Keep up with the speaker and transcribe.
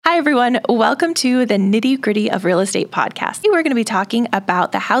everyone. Welcome to the Nitty Gritty of Real Estate podcast. We're going to be talking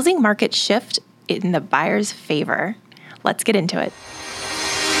about the housing market shift in the buyer's favor. Let's get into it.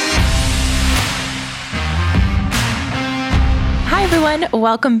 Hi, everyone.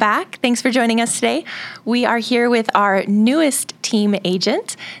 Welcome back. Thanks for joining us today. We are here with our newest team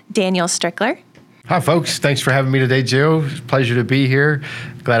agent, Daniel Strickler. Hi, folks. Thanks for having me today, Jill. It's a pleasure to be here.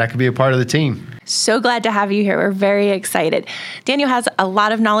 Glad I could be a part of the team. So glad to have you here. We're very excited. Daniel has a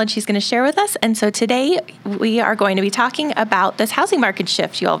lot of knowledge he's going to share with us. And so today we are going to be talking about this housing market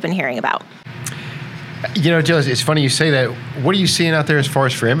shift you all have been hearing about. You know, Jill, it's funny you say that. What are you seeing out there as far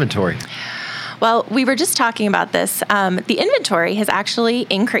as for inventory? Well, we were just talking about this. The inventory has actually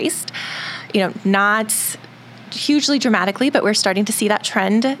increased, not hugely dramatically, but we're starting to see that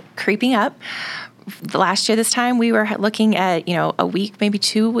trend creeping up. Last year, this time, we were looking at, a week, maybe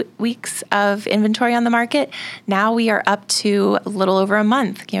 2 weeks of inventory on the market. Now we are up to a little over a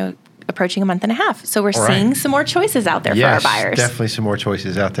month, approaching a month and a half. So we're seeing some more choices out there for our buyers. Definitely some more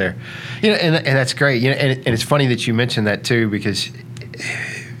choices out there. And that's great. And it's funny that you mentioned that too, because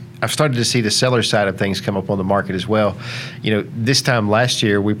I've started to see the seller side of things come up on the market as well. This time last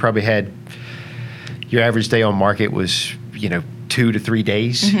year, we probably had your average day on market was, 2 to 3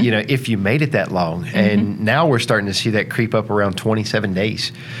 days, if you made it that long. Mm-hmm. And now we're starting to see that creep up around 27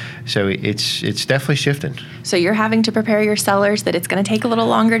 days. So it's definitely shifting. So you're having to prepare your sellers that it's going to take a little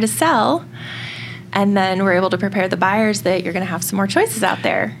longer to sell. And then we're able to prepare the buyers that you're going to have some more choices out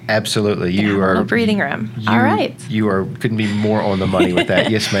there. Absolutely. You are a little breathing room. All right. You couldn't be more on the money with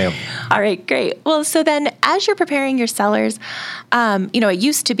that. Yes, ma'am. All right, great. Well, so then as you're preparing your sellers, it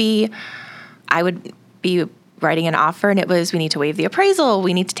used to be, I would be writing an offer and it was, we need to waive the appraisal.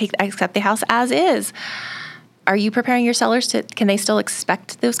 We need to accept the house as is. Are you preparing your sellers can they still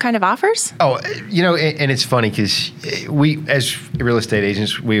expect those kind of offers? Oh, and it's funny because we, as real estate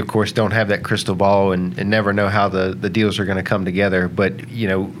agents, we of course don't have that crystal ball and never know how the deals are going to come together. But,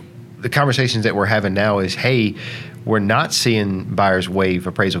 the conversations that we're having now is, hey, we're not seeing buyers waive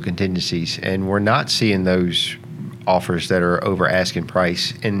appraisal contingencies and we're not seeing those offers that are over asking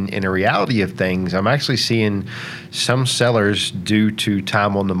price. And in the reality of things, I'm actually seeing some sellers, due to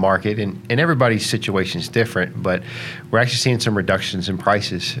time on the market, and everybody's situation is different, but we're actually seeing some reductions in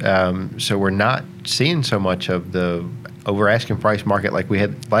prices. So we're not seeing so much of the over asking price market like we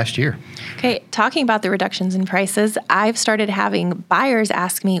had last year. Okay, talking about the reductions in prices, I've started having buyers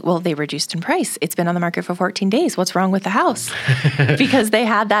ask me, well, they reduced in price. It's been on the market for 14 days. What's wrong with the house? Because they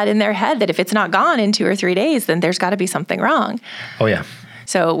had that in their head that if it's not gone in 2 or 3 days, then there's got to be something wrong. Oh, yeah.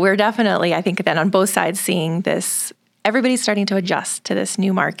 So we're definitely, I think, then on both sides seeing this. Everybody's starting to adjust to this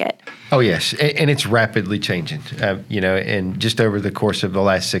new market. Oh, yes. And it's rapidly changing, and just over the course of the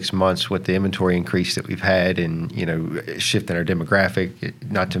last 6 months with the inventory increase that we've had and, shift in our demographic,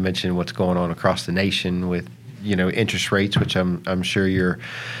 not to mention what's going on across the nation with, interest rates, which I'm sure you're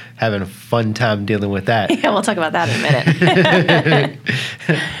having a fun time dealing with that. Yeah, we'll talk about that in a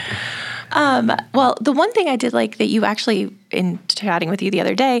minute. Well, the one thing I did like that you actually, in chatting with you the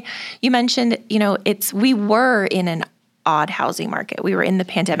other day, you mentioned, we were in an odd housing market. We were in the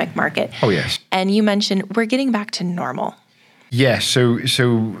pandemic market. Oh, yes. And you mentioned we're getting back to normal. Yes. So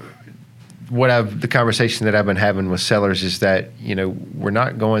the conversation that I've been having with sellers is that, we're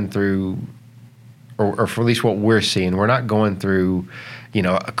not going through, or for at least what we're seeing, we're not going through,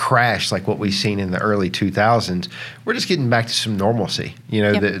 a crash like what we've seen in the early 2000s. We're just getting back to some normalcy.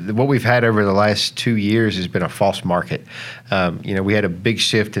 Yep. What we've had over the last 2 years has been a false market. We had a big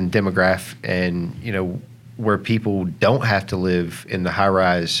shift in demographic and, where people don't have to live in the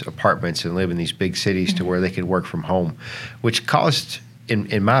high-rise apartments and live in these big cities mm-hmm. to where they can work from home, which caused,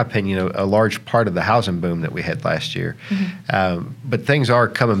 in my opinion, a large part of the housing boom that we had last year. Mm-hmm. But things are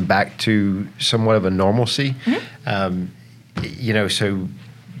coming back to somewhat of a normalcy. Mm-hmm. So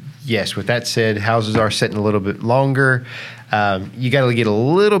yes, with that said, houses are sitting a little bit longer. You got to get a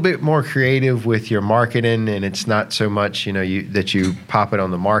little bit more creative with your marketing, and it's not so much, that you pop it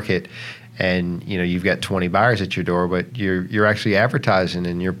on the market and, you've got 20 buyers at your door, but you're actually advertising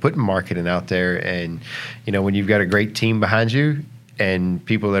and you're putting marketing out there. And, when you've got a great team behind you and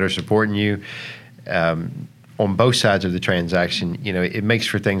people that are supporting you, on both sides of the transaction, it makes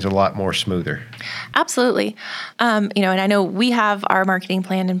for things a lot more smoother. Absolutely. And I know we have our marketing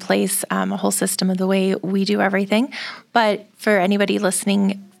plan in place, a whole system of the way we do everything. But for anybody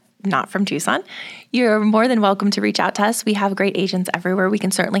listening, not from Tucson, you're more than welcome to reach out to us. We have great agents everywhere. We can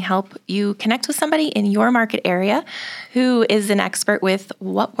certainly help you connect with somebody in your market area who is an expert with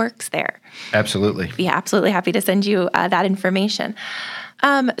what works there. Absolutely. Yeah, absolutely happy to send you that information.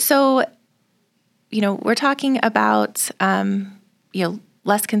 So we're talking about,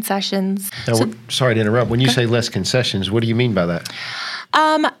 less concessions. Now, sorry to interrupt. When you say less concessions, what do you mean by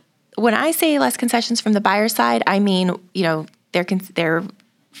that? When I say less concessions from the buyer side, I mean, they're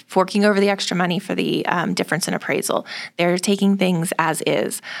forking over the extra money for the difference in appraisal. They're taking things as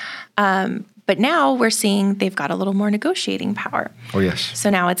is. But now we're seeing they've got a little more negotiating power. Oh, yes. So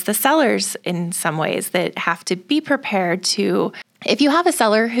now it's the sellers in some ways that have to be prepared to, if you have a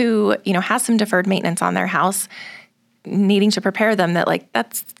seller who, has some deferred maintenance on their house, needing to prepare them that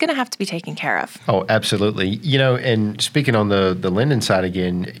that's going to have to be taken care of. Oh, absolutely. And speaking on the lending side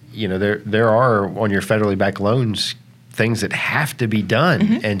again, there are on your federally backed loans things that have to be done.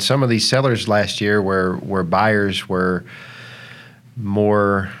 Mm-hmm. And some of these sellers last year where buyers were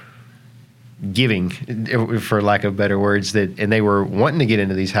more giving, for lack of better words, and they were wanting to get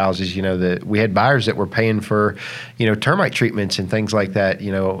into these houses. That we had buyers that were paying for, termite treatments and things like that.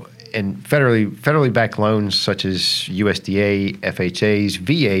 And federally backed loans such as USDA, FHAs,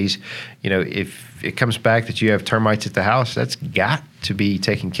 VAs, if it comes back that you have termites at the house, that's got to be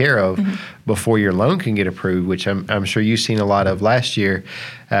taken care of before your loan can get approved, which I'm sure you've seen a lot of last year.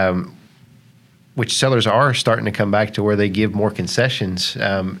 Which sellers are starting to come back to where they give more concessions.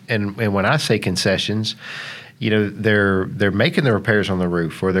 And when I say concessions, they're making the repairs on the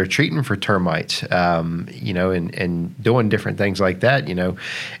roof, or they're treating for termites, and doing different things like that.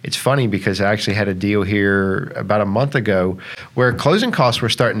 It's funny because I actually had a deal here about a month ago where closing costs were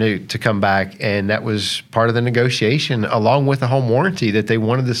starting to come back, and that was part of the negotiation along with the home warranty that they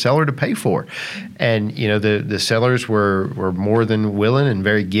wanted the seller to pay for. And, the sellers were more than willing and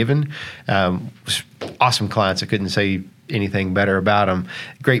very giving. Awesome clients. I couldn't say anything better about them.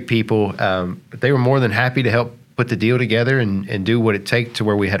 Great people. But they were more than happy to help put the deal together and do what it takes to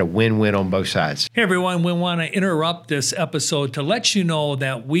where we had a win-win on both sides. Hey everyone, we want to interrupt this episode to let you know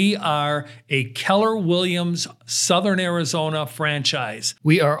that we are a Keller Williams Southern Arizona franchise.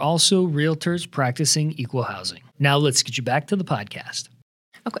 We are also realtors practicing equal housing. Now let's get you back to the podcast.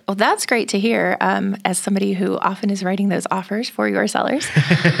 Okay, well, that's great to hear as somebody who often is writing those offers for your sellers.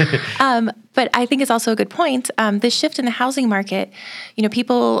 But I think it's also a good point. This shift in the housing market,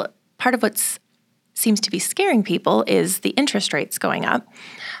 people, part of what seems to be scaring people is the interest rates going up.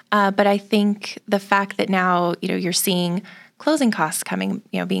 But I think the fact that now, you're seeing closing costs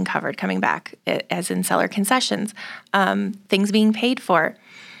being covered, coming back, as in seller concessions, things being paid for.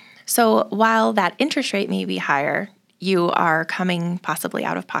 So while that interest rate may be higher, you are coming possibly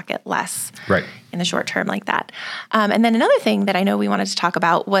out of pocket less in the short term like that. And then another thing that I know we wanted to talk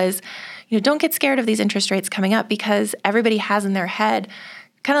about was, don't get scared of these interest rates coming up, because everybody has in their head,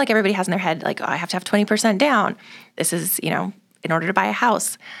 kind of like everybody has in their head, like, oh, I have to have 20% down. This is, in order to buy a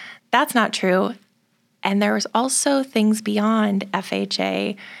house. That's not true. And there's also things beyond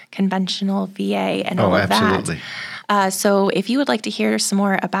FHA, conventional VA, and all of absolutely. That. So if you would like to hear some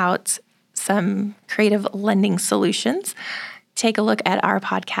more about some creative lending solutions, take a look at our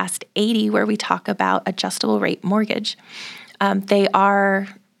podcast 80, where we talk about adjustable rate mortgage.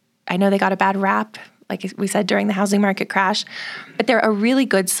 I know they got a bad rap, like we said, during the housing market crash, but they're a really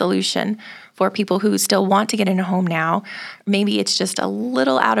good solution for people who still want to get in a home now. Maybe it's just a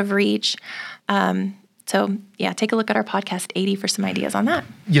little out of reach. So take a look at our podcast 80 for some ideas on that.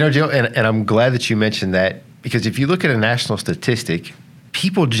 Jill, and I'm glad that you mentioned that, because if you look at a national statistic,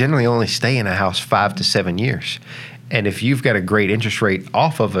 people generally only stay in a house 5 to 7 years. And if you've got a great interest rate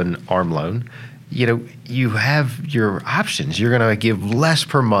off of an ARM loan, you have your options. You're going to give less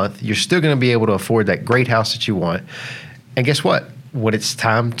per month. You're still going to be able to afford that great house that you want. And guess what? When it's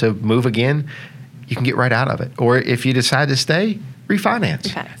time to move again, you can get right out of it. Or if you decide to stay,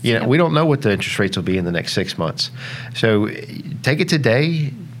 refinance. We don't know what the interest rates will be in the next 6 months. So take it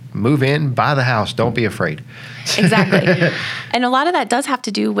today, move in, buy the house. Don't be afraid. Exactly. And a lot of that does have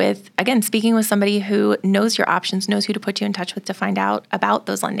to do with, again, speaking with somebody who knows your options, knows who to put you in touch with to find out about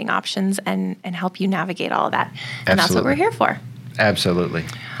those lending options and help you navigate all of that. And That's what we're here for. Absolutely.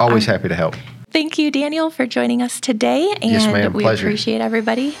 Always happy to help. Thank you, Daniel, for joining us today. And yes, ma'am. We Pleasure. Appreciate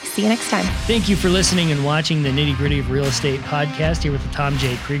everybody. See you next time. Thank you for listening and watching the Nitty Gritty of Real Estate podcast here with the Tom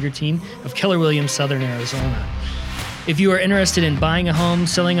J. Krieger team of Keller Williams Southern Arizona. If you are interested in buying a home,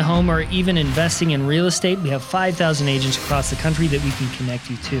 selling a home, or even investing in real estate, we have 5,000 agents across the country that we can connect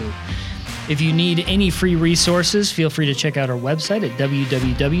you to. If you need any free resources, feel free to check out our website at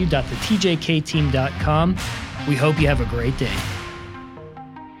www.thetjkteam.com. We hope you have a great day.